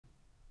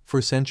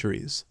For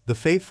centuries, the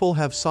faithful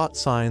have sought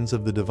signs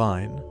of the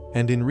divine,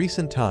 and in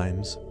recent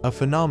times, a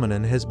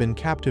phenomenon has been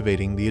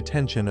captivating the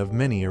attention of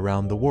many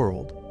around the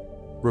world.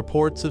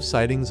 Reports of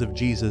sightings of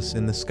Jesus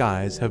in the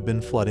skies have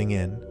been flooding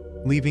in,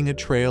 leaving a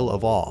trail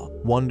of awe,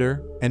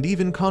 wonder, and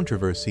even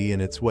controversy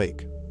in its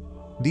wake.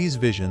 These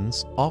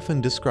visions,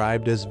 often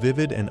described as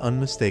vivid and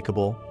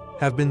unmistakable,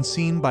 have been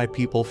seen by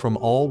people from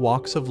all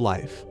walks of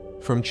life,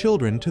 from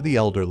children to the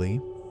elderly,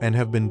 and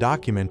have been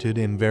documented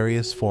in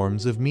various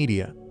forms of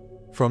media.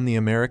 From the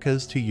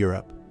Americas to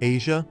Europe,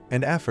 Asia,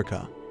 and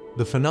Africa,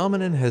 the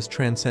phenomenon has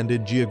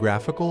transcended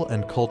geographical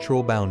and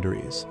cultural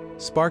boundaries,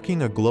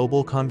 sparking a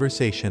global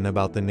conversation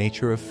about the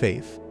nature of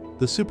faith,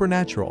 the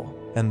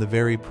supernatural, and the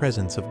very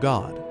presence of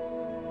God.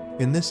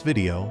 In this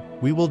video,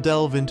 we will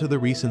delve into the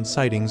recent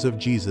sightings of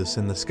Jesus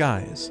in the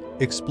skies,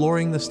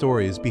 exploring the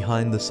stories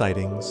behind the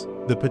sightings,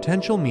 the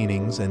potential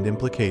meanings and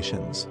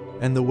implications,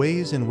 and the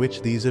ways in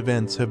which these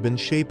events have been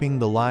shaping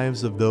the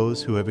lives of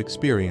those who have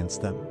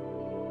experienced them.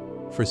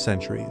 For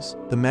centuries,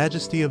 the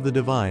majesty of the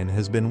divine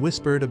has been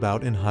whispered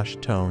about in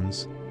hushed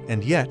tones,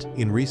 and yet,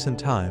 in recent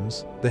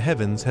times, the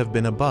heavens have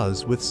been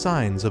abuzz with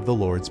signs of the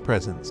Lord's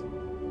presence.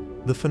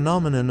 The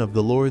phenomenon of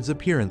the Lord's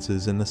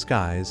appearances in the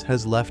skies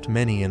has left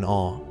many in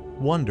awe,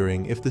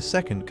 wondering if the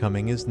second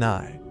coming is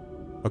nigh.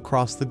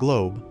 Across the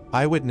globe,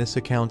 eyewitness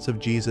accounts of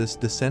Jesus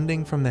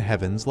descending from the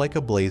heavens like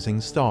a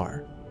blazing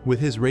star, with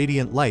his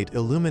radiant light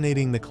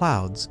illuminating the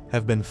clouds,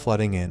 have been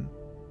flooding in.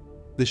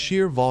 The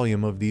sheer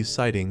volume of these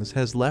sightings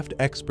has left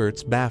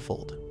experts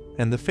baffled,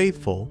 and the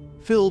faithful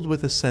filled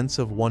with a sense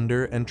of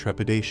wonder and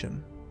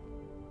trepidation.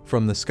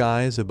 From the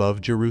skies above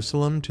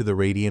Jerusalem to the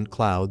radiant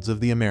clouds of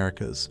the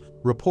Americas,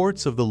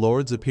 reports of the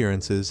Lord's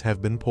appearances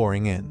have been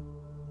pouring in.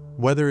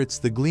 Whether it's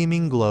the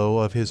gleaming glow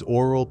of his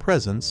auroral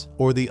presence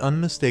or the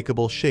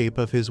unmistakable shape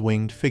of his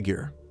winged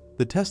figure,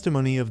 the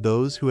testimony of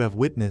those who have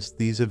witnessed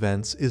these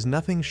events is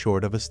nothing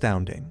short of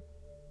astounding.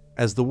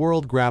 As the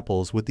world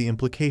grapples with the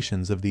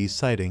implications of these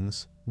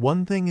sightings,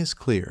 one thing is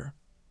clear: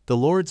 the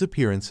Lord's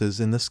appearances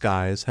in the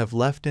skies have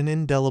left an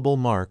indelible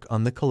mark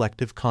on the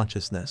collective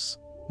consciousness,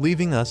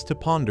 leaving us to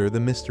ponder the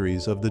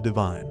mysteries of the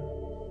divine.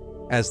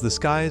 As the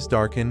skies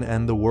darken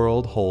and the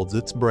world holds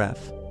its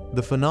breath,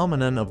 the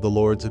phenomenon of the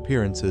Lord's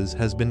appearances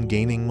has been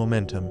gaining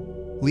momentum,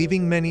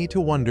 leaving many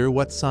to wonder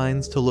what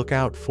signs to look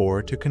out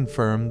for to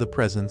confirm the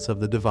presence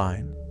of the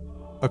divine.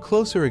 A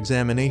closer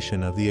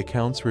examination of the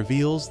accounts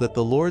reveals that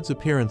the Lord's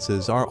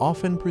appearances are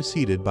often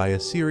preceded by a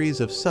series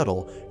of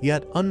subtle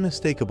yet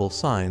unmistakable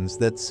signs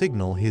that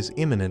signal his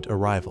imminent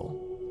arrival.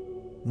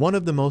 One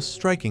of the most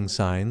striking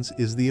signs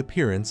is the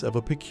appearance of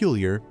a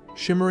peculiar,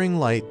 shimmering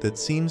light that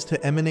seems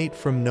to emanate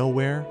from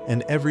nowhere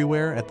and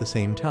everywhere at the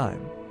same time.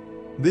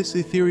 This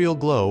ethereal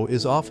glow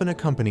is often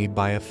accompanied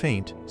by a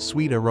faint,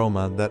 sweet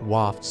aroma that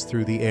wafts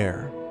through the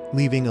air,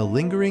 leaving a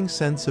lingering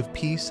sense of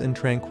peace and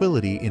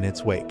tranquility in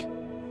its wake.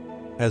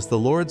 As the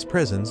Lord's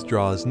presence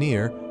draws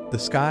near, the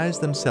skies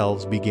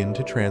themselves begin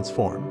to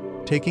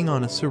transform, taking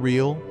on a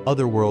surreal,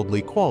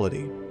 otherworldly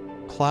quality.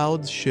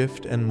 Clouds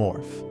shift and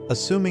morph,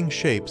 assuming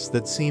shapes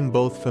that seem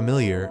both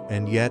familiar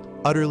and yet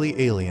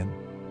utterly alien.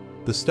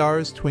 The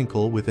stars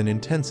twinkle with an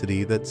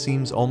intensity that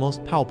seems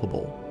almost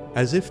palpable,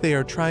 as if they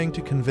are trying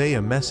to convey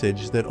a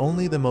message that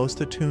only the most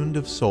attuned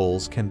of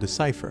souls can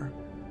decipher.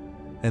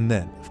 And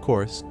then, of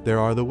course, there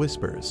are the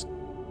whispers.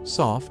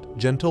 Soft,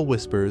 gentle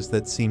whispers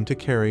that seem to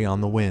carry on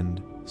the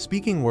wind,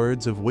 speaking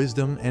words of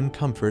wisdom and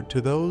comfort to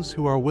those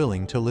who are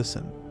willing to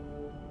listen.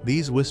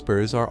 These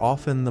whispers are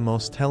often the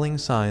most telling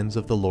signs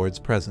of the Lord's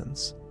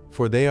presence,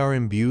 for they are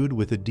imbued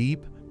with a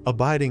deep,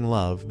 abiding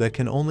love that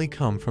can only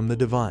come from the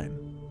divine.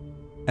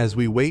 As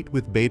we wait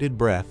with bated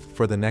breath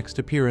for the next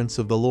appearance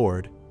of the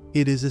Lord,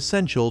 it is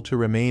essential to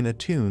remain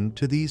attuned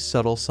to these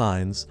subtle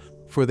signs,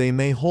 for they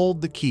may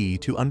hold the key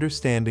to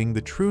understanding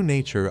the true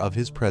nature of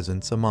his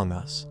presence among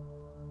us.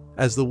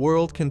 As the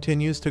world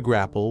continues to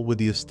grapple with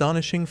the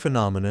astonishing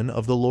phenomenon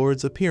of the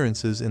Lord's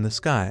appearances in the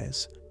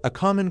skies, a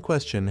common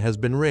question has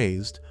been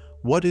raised: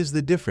 what is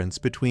the difference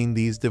between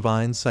these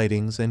divine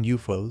sightings and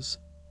UFOs?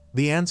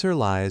 The answer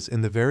lies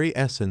in the very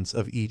essence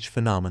of each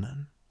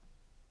phenomenon.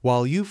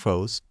 While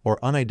UFOs, or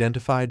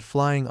unidentified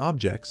flying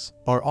objects,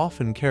 are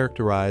often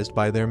characterized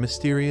by their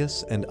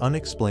mysterious and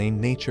unexplained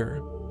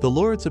nature, the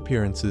Lord's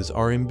appearances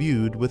are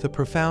imbued with a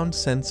profound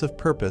sense of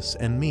purpose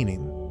and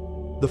meaning.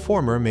 The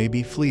former may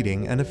be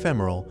fleeting and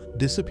ephemeral,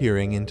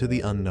 disappearing into the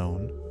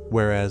unknown,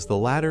 whereas the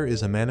latter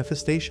is a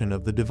manifestation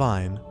of the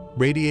divine,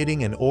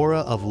 radiating an aura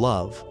of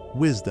love,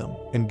 wisdom,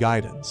 and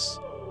guidance.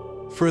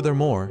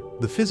 Furthermore,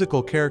 the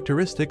physical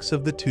characteristics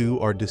of the two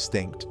are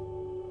distinct.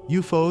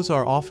 UFOs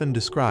are often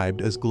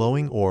described as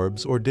glowing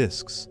orbs or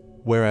disks,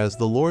 whereas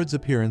the Lord's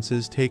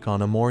appearances take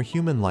on a more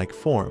human-like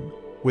form,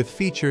 with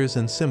features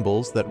and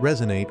symbols that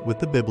resonate with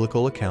the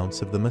biblical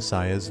accounts of the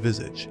Messiah's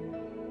visage.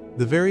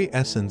 The very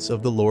essence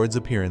of the Lord's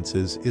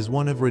appearances is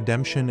one of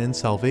redemption and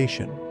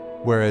salvation,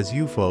 whereas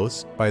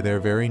UFOs, by their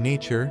very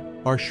nature,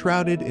 are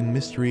shrouded in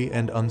mystery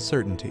and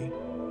uncertainty.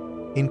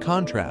 In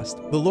contrast,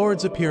 the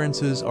Lord's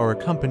appearances are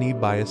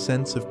accompanied by a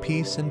sense of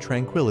peace and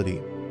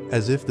tranquility,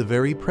 as if the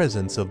very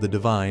presence of the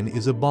divine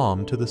is a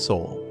balm to the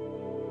soul.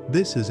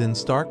 This is in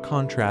stark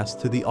contrast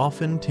to the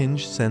often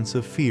tinged sense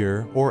of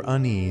fear or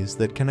unease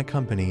that can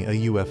accompany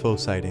a UFO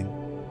sighting.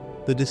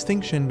 The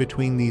distinction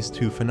between these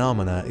two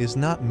phenomena is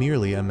not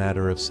merely a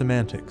matter of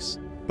semantics,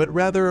 but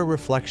rather a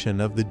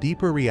reflection of the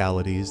deeper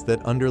realities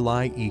that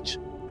underlie each.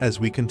 As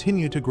we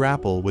continue to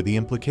grapple with the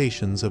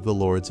implications of the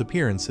Lord's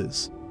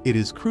appearances, it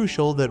is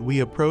crucial that we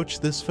approach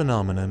this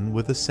phenomenon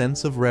with a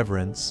sense of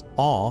reverence,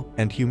 awe,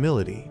 and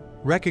humility,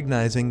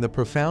 recognizing the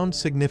profound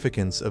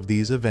significance of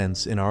these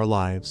events in our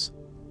lives.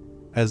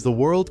 As the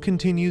world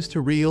continues to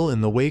reel in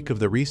the wake of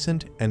the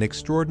recent and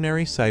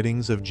extraordinary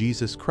sightings of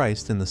Jesus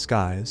Christ in the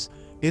skies,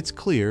 it's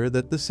clear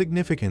that the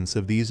significance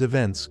of these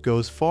events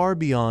goes far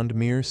beyond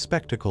mere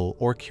spectacle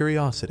or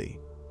curiosity.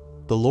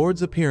 The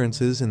Lord's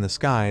appearances in the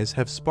skies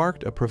have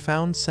sparked a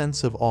profound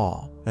sense of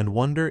awe and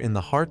wonder in the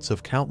hearts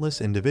of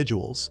countless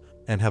individuals,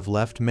 and have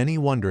left many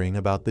wondering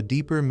about the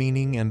deeper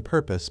meaning and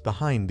purpose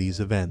behind these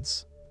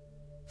events.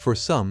 For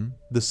some,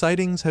 the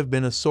sightings have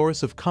been a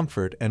source of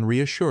comfort and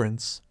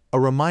reassurance, a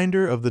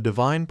reminder of the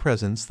divine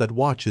presence that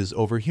watches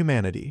over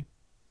humanity.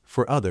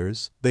 For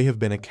others, they have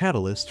been a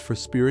catalyst for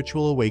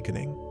spiritual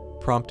awakening,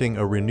 prompting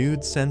a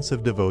renewed sense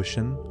of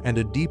devotion and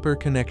a deeper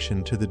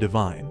connection to the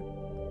divine.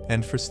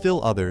 And for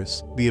still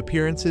others, the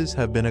appearances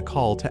have been a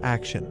call to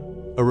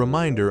action, a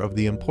reminder of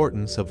the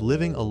importance of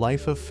living a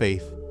life of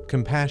faith,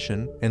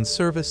 compassion, and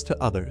service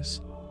to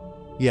others.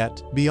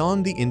 Yet,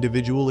 beyond the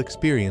individual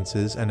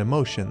experiences and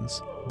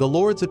emotions, the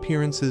Lord's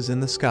appearances in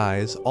the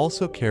skies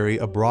also carry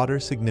a broader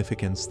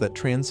significance that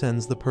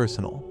transcends the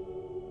personal.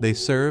 They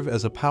serve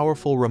as a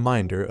powerful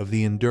reminder of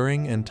the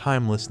enduring and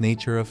timeless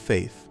nature of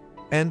faith,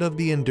 and of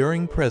the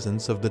enduring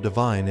presence of the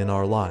divine in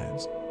our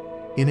lives.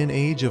 In an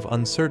age of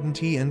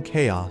uncertainty and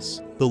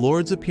chaos, the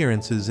Lord's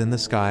appearances in the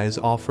skies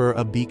offer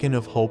a beacon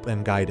of hope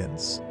and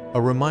guidance,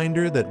 a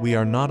reminder that we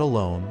are not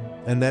alone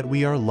and that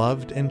we are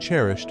loved and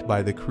cherished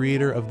by the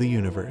Creator of the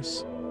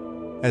universe.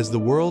 As the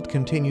world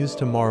continues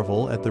to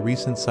marvel at the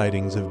recent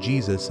sightings of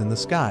Jesus in the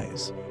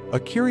skies, a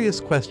curious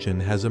question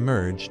has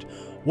emerged: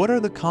 what are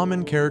the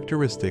common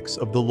characteristics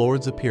of the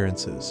Lord's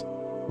appearances?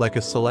 Like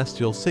a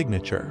celestial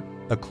signature,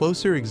 a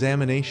closer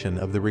examination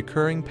of the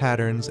recurring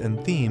patterns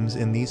and themes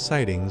in these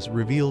sightings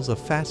reveals a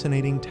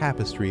fascinating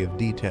tapestry of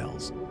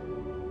details.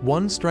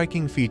 One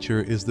striking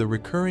feature is the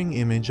recurring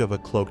image of a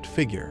cloaked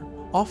figure,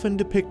 often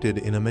depicted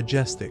in a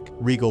majestic,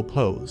 regal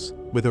pose,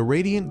 with a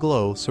radiant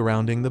glow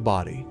surrounding the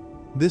body.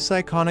 This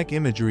iconic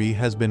imagery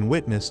has been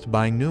witnessed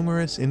by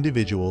numerous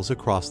individuals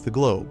across the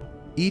globe,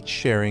 each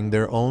sharing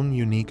their own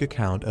unique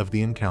account of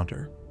the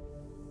encounter.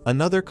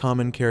 Another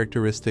common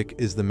characteristic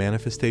is the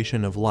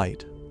manifestation of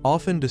light,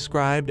 often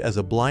described as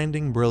a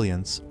blinding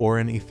brilliance or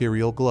an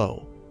ethereal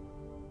glow.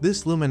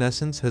 This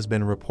luminescence has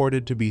been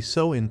reported to be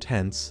so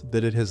intense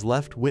that it has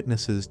left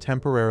witnesses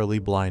temporarily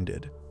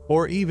blinded,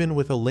 or even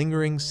with a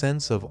lingering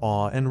sense of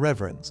awe and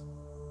reverence.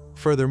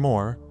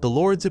 Furthermore, the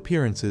Lord's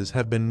appearances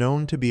have been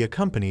known to be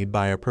accompanied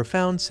by a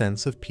profound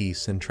sense of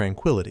peace and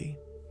tranquility,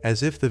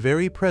 as if the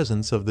very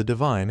presence of the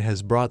divine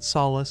has brought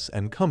solace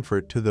and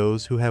comfort to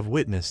those who have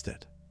witnessed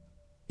it.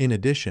 In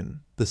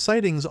addition, the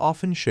sightings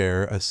often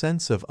share a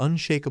sense of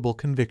unshakable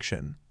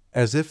conviction,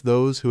 as if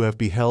those who have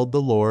beheld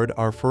the Lord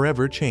are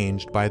forever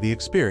changed by the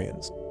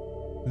experience.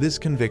 This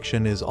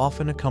conviction is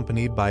often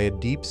accompanied by a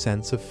deep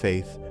sense of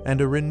faith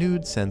and a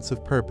renewed sense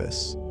of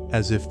purpose,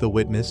 as if the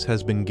witness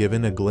has been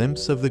given a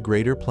glimpse of the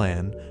greater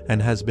plan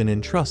and has been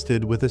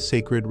entrusted with a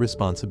sacred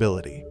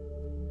responsibility.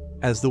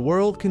 As the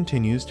world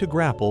continues to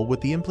grapple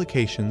with the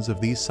implications of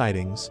these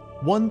sightings,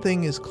 one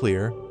thing is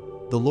clear: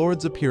 the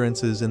Lord's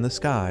appearances in the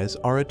skies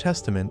are a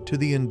testament to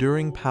the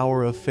enduring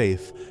power of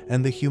faith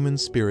and the human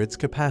spirit's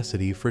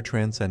capacity for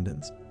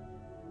transcendence.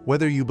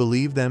 Whether you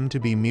believe them to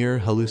be mere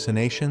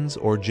hallucinations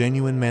or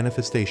genuine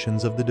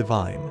manifestations of the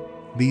divine,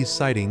 these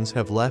sightings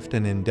have left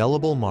an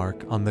indelible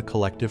mark on the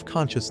collective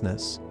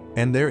consciousness,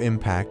 and their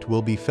impact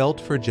will be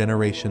felt for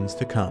generations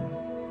to come.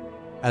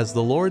 As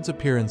the Lord's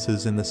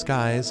appearances in the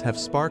skies have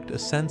sparked a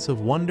sense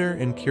of wonder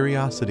and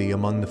curiosity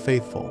among the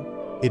faithful,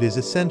 it is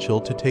essential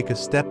to take a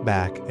step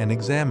back and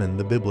examine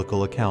the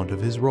biblical account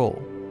of his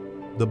role.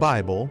 The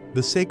Bible,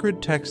 the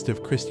sacred text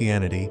of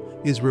Christianity,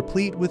 is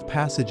replete with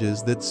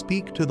passages that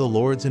speak to the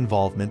Lord's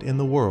involvement in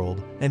the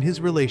world and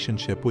his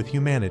relationship with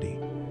humanity.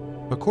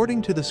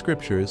 According to the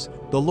Scriptures,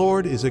 the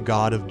Lord is a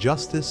God of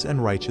justice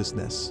and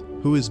righteousness,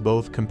 who is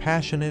both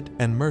compassionate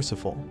and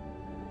merciful.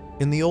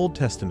 In the Old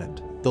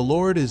Testament, the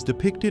Lord is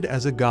depicted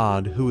as a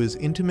God who is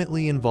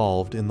intimately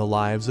involved in the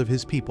lives of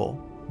his people,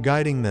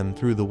 guiding them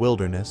through the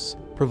wilderness,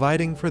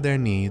 providing for their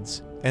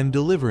needs, and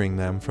delivering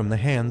them from the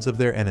hands of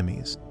their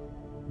enemies.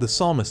 The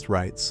psalmist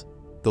writes,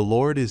 "The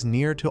Lord is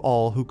near to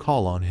all who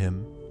call on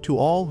him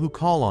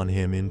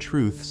in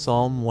truth."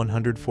 Psalm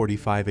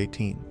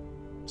 145:18.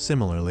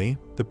 Similarly,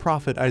 the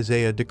prophet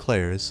Isaiah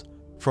declares,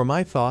 "For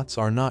my thoughts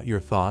are not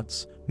your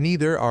thoughts,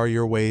 neither are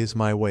your ways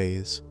my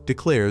ways,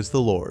 declares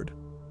the Lord.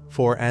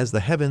 For as the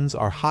heavens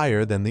are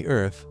higher than the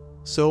earth,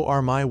 so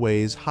are my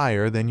ways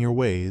higher than your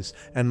ways,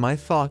 and my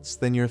thoughts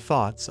than your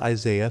thoughts.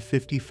 Isaiah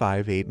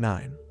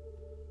 55:8-9.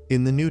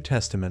 In the New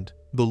Testament,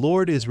 the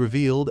Lord is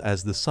revealed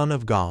as the Son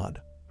of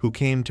God, who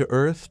came to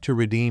earth to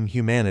redeem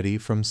humanity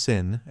from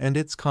sin and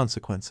its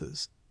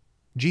consequences.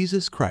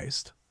 Jesus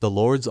Christ, the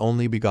Lord's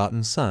only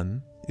begotten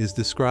Son, is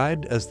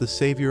described as the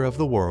Savior of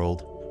the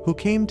world, who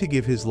came to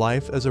give his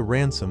life as a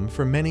ransom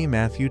for many.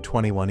 Matthew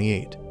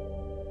 21:8.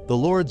 The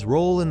Lord's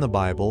role in the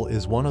Bible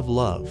is one of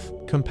love,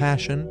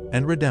 compassion,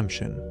 and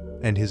redemption,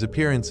 and his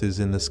appearances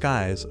in the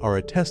skies are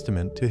a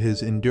testament to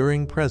his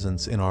enduring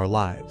presence in our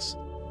lives.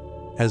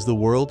 As the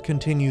world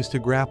continues to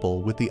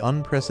grapple with the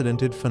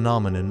unprecedented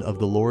phenomenon of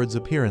the Lord's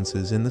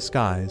appearances in the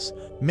skies,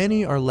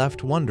 many are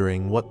left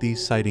wondering what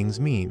these sightings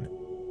mean.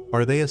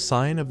 Are they a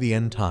sign of the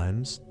end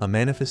times, a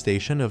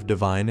manifestation of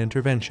divine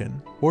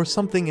intervention, or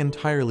something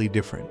entirely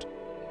different?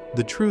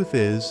 The truth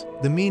is,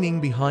 the meaning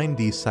behind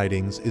these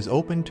sightings is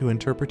open to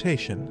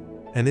interpretation,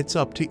 and it's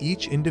up to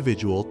each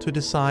individual to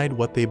decide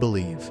what they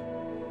believe.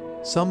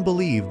 Some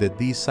believe that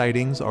these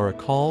sightings are a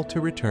call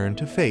to return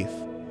to faith,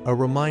 a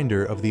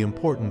reminder of the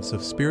importance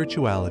of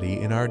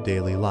spirituality in our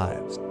daily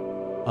lives.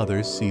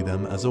 Others see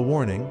them as a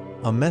warning,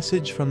 a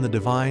message from the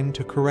divine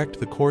to correct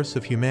the course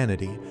of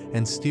humanity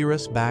and steer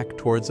us back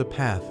towards a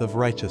path of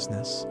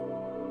righteousness.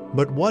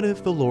 But what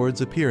if the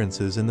Lord's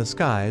appearances in the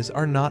skies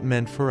are not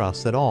meant for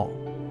us at all?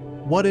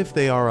 What if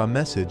they are a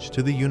message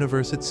to the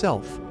universe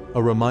itself,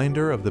 a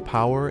reminder of the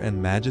power and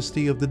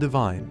majesty of the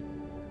divine?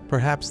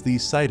 Perhaps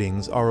these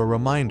sightings are a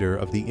reminder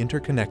of the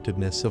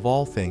interconnectedness of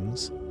all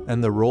things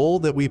and the role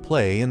that we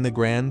play in the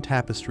grand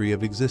tapestry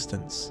of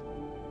existence.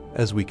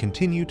 As we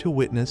continue to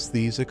witness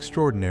these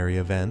extraordinary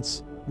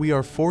events, we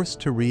are forced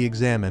to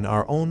re-examine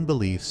our own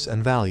beliefs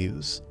and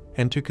values,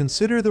 and to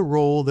consider the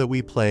role that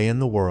we play in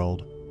the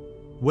world.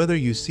 Whether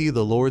you see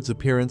the Lord's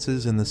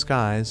appearances in the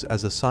skies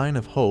as a sign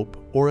of hope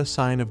or a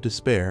sign of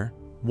despair,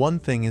 one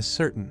thing is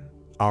certain: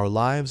 our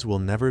lives will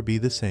never be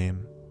the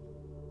same.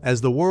 As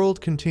the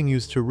world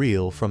continues to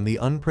reel from the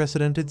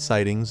unprecedented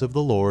sightings of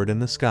the Lord in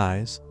the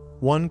skies,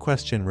 one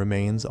question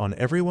remains on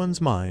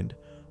everyone's mind: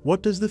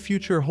 what does the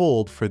future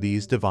hold for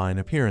these divine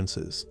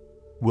appearances?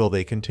 Will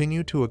they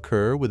continue to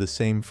occur with the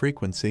same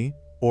frequency,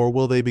 or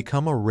will they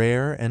become a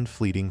rare and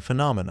fleeting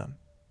phenomenon?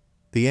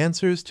 The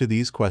answers to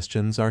these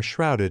questions are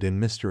shrouded in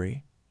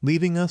mystery,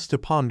 leaving us to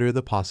ponder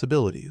the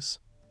possibilities.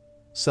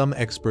 Some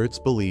experts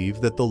believe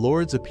that the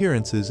Lord's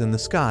appearances in the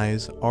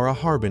skies are a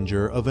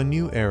harbinger of a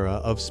new era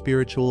of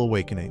spiritual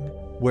awakening,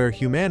 where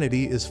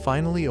humanity is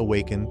finally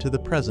awakened to the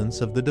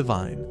presence of the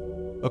divine.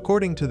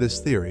 According to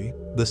this theory,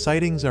 the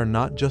sightings are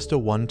not just a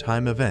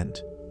one-time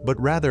event, but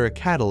rather a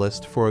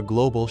catalyst for a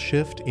global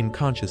shift in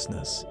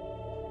consciousness.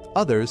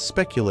 Others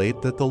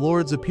speculate that the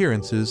Lord's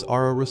appearances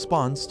are a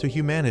response to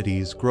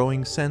humanity's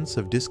growing sense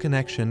of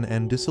disconnection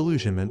and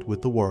disillusionment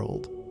with the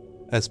world.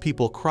 As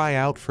people cry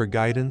out for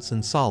guidance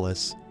and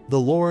solace, the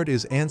Lord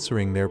is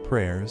answering their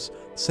prayers,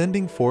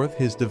 sending forth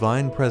his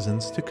divine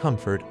presence to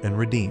comfort and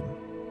redeem.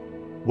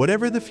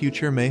 Whatever the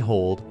future may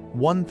hold,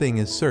 one thing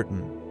is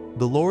certain: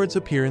 the Lord's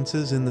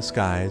appearances in the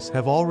skies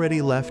have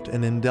already left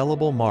an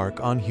indelible mark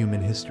on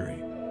human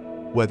history.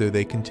 Whether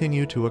they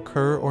continue to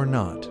occur or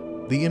not,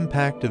 the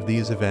impact of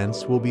these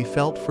events will be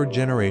felt for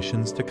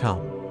generations to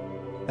come.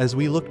 As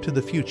we look to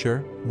the future,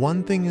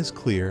 one thing is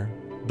clear: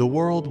 the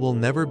world will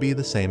never be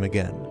the same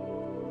again.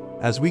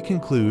 As we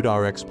conclude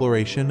our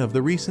exploration of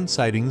the recent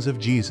sightings of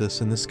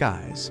Jesus in the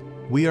skies,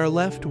 we are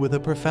left with a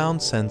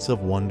profound sense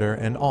of wonder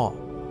and awe.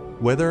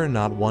 Whether or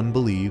not one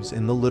believes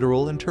in the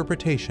literal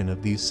interpretation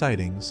of these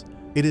sightings,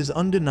 it is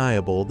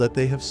undeniable that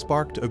they have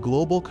sparked a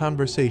global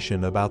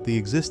conversation about the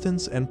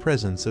existence and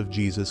presence of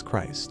Jesus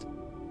Christ.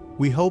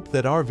 We hope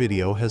that our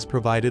video has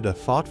provided a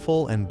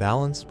thoughtful and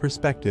balanced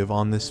perspective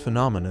on this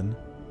phenomenon,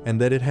 and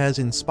that it has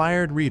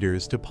inspired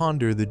readers to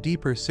ponder the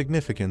deeper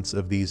significance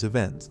of these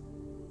events.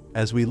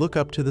 As we look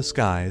up to the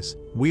skies,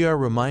 we are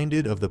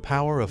reminded of the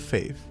power of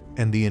faith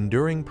and the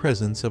enduring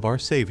presence of our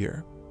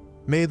Savior.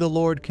 May the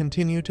Lord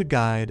continue to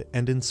guide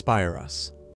and inspire us.